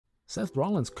Seth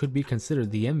Rollins could be considered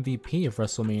the MVP of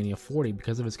WrestleMania 40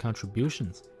 because of his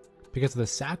contributions, because of the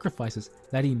sacrifices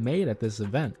that he made at this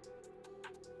event.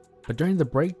 But during the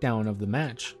breakdown of the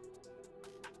match,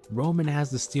 Roman has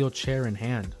the steel chair in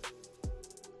hand.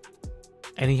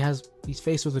 And he's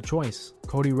faced with a choice.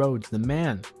 Cody Rhodes, the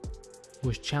man who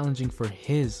is challenging for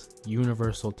his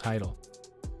Universal title,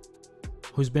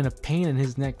 who's been a pain in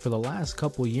his neck for the last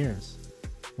couple years,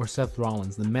 or Seth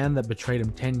Rollins, the man that betrayed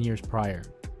him 10 years prior.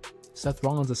 Seth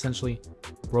Rollins essentially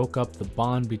broke up the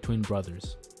bond between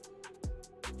brothers.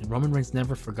 And Roman Reigns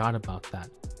never forgot about that.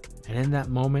 And in that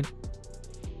moment,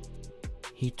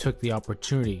 he took the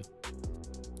opportunity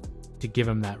to give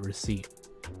him that receipt.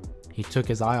 He took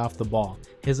his eye off the ball.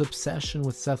 His obsession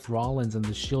with Seth Rollins and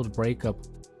the Shield breakup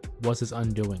was his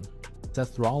undoing.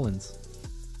 Seth Rollins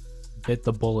bit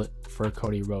the bullet for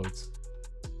Cody Rhodes.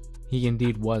 He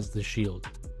indeed was the Shield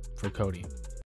for Cody.